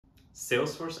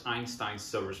Salesforce Einstein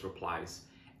Service Replies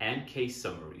and case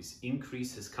summaries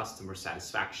increases customer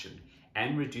satisfaction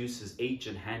and reduces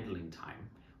agent handling time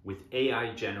with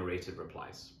AI-generated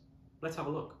replies. Let's have a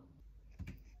look.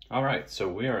 All right, so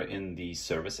we are in the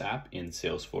Service app in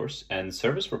Salesforce, and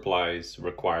Service Replies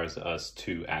requires us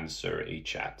to answer a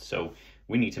chat. So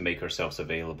we need to make ourselves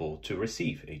available to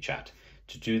receive a chat.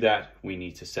 To do that, we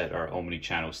need to set our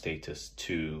omnichannel status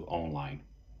to online.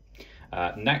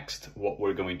 Next, what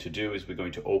we're going to do is we're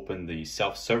going to open the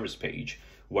self-service page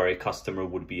where a customer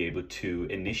would be able to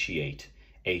initiate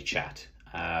a chat.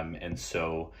 I'm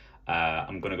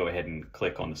going to go ahead and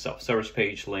click on the self-service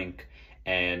page link,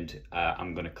 and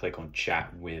I'm going to click on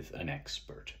chat with an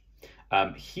expert.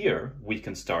 Here we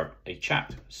can start a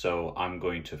chat. So I'm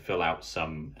going to fill out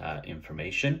some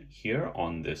information here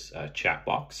on this chat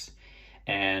box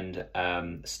and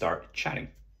start chatting.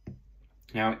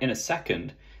 Now, in a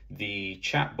second, the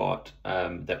chatbot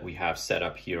that we have set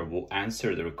up here will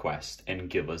answer the request and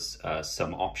give us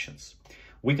some options.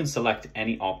 We can select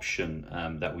any option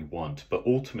that we want, but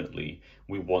ultimately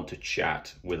we want to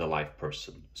chat with a live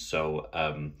person. So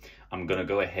I'm going to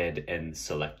go ahead and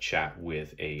select chat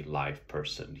with a live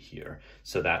person here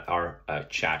so that our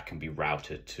chat can be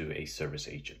routed to a service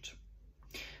agent.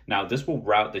 Now, this will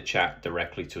route the chat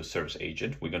directly to a service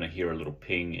agent. We're going to hear a little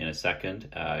ping in a second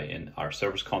in our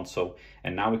service console.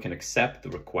 And now we can accept the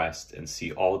request and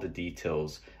see all the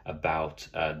details about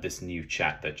this new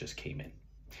chat that just came in.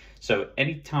 So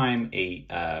anytime a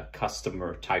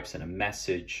customer types in a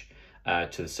message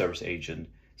to the service agent,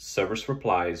 Service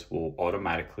Replies will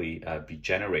automatically be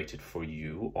generated for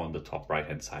you on the top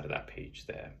right-hand side of that page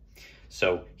there.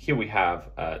 So here we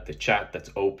have the chat that's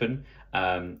open,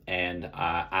 and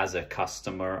as a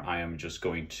customer, I am just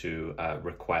going to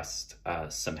request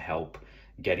some help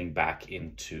getting back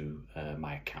into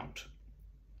my account.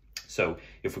 So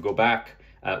if we go back,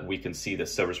 we can see that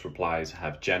Service Replies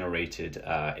have generated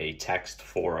a text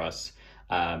for us.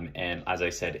 And as I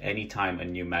said, anytime a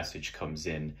new message comes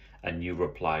in, a new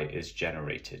reply is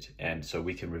generated. And so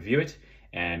we can review it.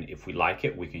 And if we like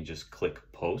it, we can just click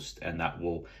post, and that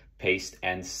will paste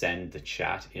and send the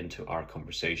chat into our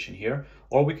conversation here.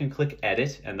 Or we can click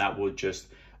edit, and that will just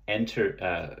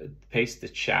paste the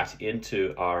chat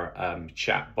into our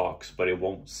chat box, but it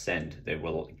won't send. They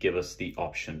will give us the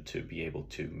option to be able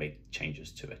to make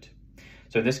changes to it.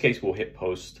 So in this case, we'll hit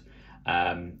post,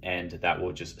 and that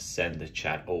will just send the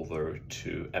chat over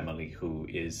to Emily, who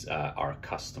is our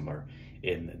customer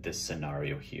in this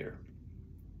scenario here.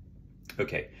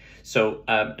 Okay, so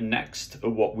next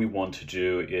what we want to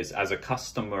do is, as a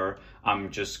customer,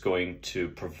 I'm just going to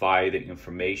provide the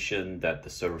information that the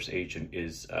service agent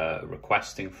is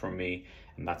requesting from me,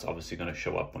 and that's obviously going to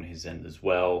show up on his end as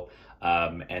well.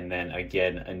 And then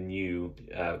again, a new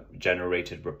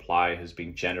generated reply has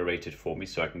been generated for me,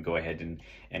 so I can go ahead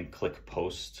and click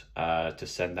post to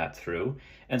send that through.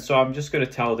 And so I'm just going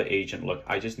to tell the agent, look,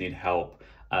 I just need help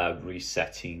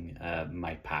resetting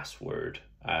my password.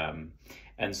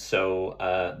 And so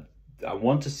I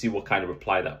want to see what kind of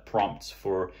reply that prompts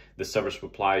for the service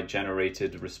reply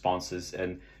generated responses.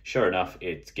 And sure enough,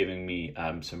 it's giving me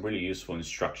some really useful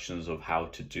instructions of how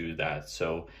to do that.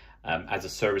 So as a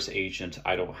service agent,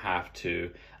 I don't have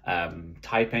to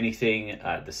type anything.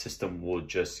 The system will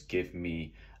just give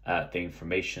me the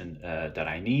information that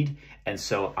I need. And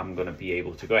so I'm going to be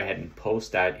able to go ahead and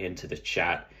post that into the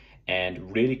chat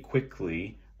and really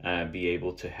quickly be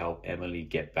able to help Emily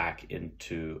get back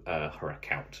into her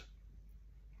account.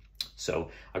 So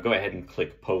I'll go ahead and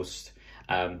click post,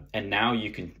 and now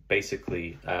you can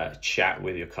basically chat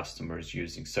with your customers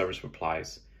using Service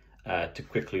Replies to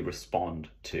quickly respond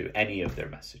to any of their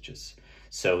messages.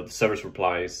 So the Service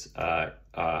Replies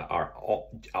are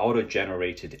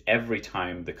auto-generated every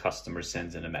time the customer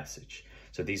sends in a message.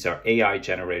 So these are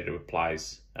AI-generated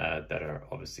replies that are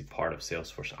obviously part of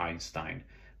Salesforce Einstein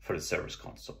for the Service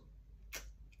Console.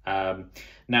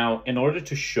 Now, in order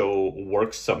to show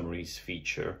work summaries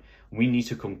feature, we need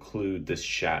to conclude this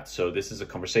chat. So this is a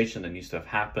conversation that needs to have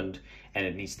happened, and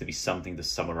it needs to be something to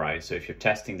summarize. So if you're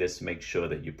testing this, make sure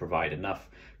that you provide enough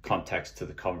context to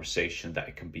the conversation that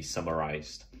it can be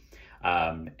summarized.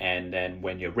 And then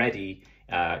when you're ready,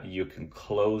 you can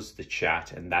close the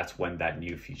chat, and that's when that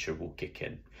new feature will kick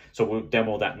in. So we'll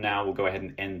demo that now. We'll go ahead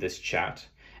and end this chat.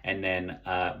 And then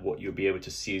what you'll be able to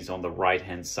see is on the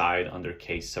right-hand side under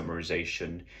case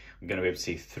summarization, we're going to be able to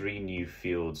see 3 new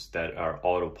fields that are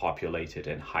auto-populated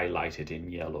and highlighted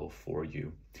in yellow for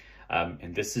you.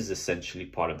 And this is essentially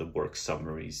part of the work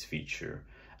summaries feature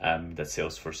that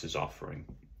Salesforce is offering.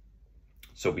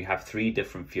 So we have 3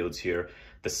 different fields here.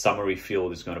 The summary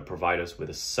field is going to provide us with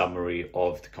a summary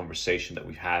of the conversation that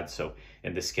we've had. So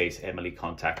in this case, Emily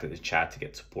contacted the chat to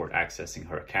get support accessing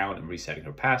her account and resetting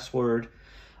her password.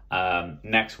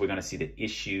 Next, we're going to see the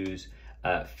issues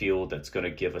field that's going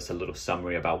to give us a little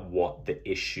summary about what the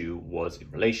issue was in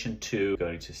relation to. We're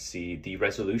going to see the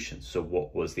resolution. So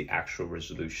what was the actual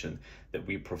resolution that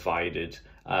we provided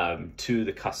to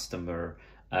the customer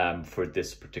for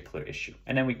this particular issue.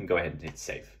 And then we can go ahead and hit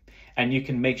save. And you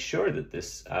can make sure that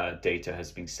this data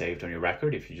has been saved on your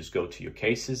record if you just go to your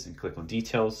cases and click on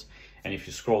details. And if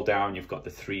you scroll down, you've got the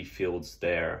 3 fields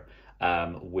there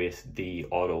with the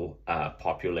auto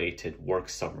populated work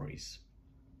summaries.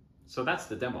 So that's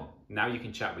the demo. Now you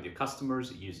can chat with your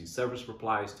customers using service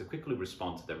replies to quickly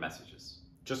respond to their messages.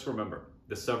 Just remember,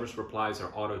 the service replies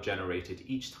are auto-generated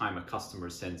each time a customer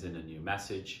sends in a new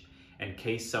message, and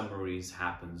case summaries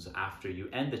happens after you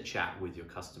end the chat with your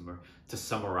customer to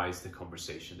summarize the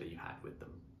conversation that you had with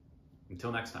them.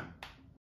 Until next time.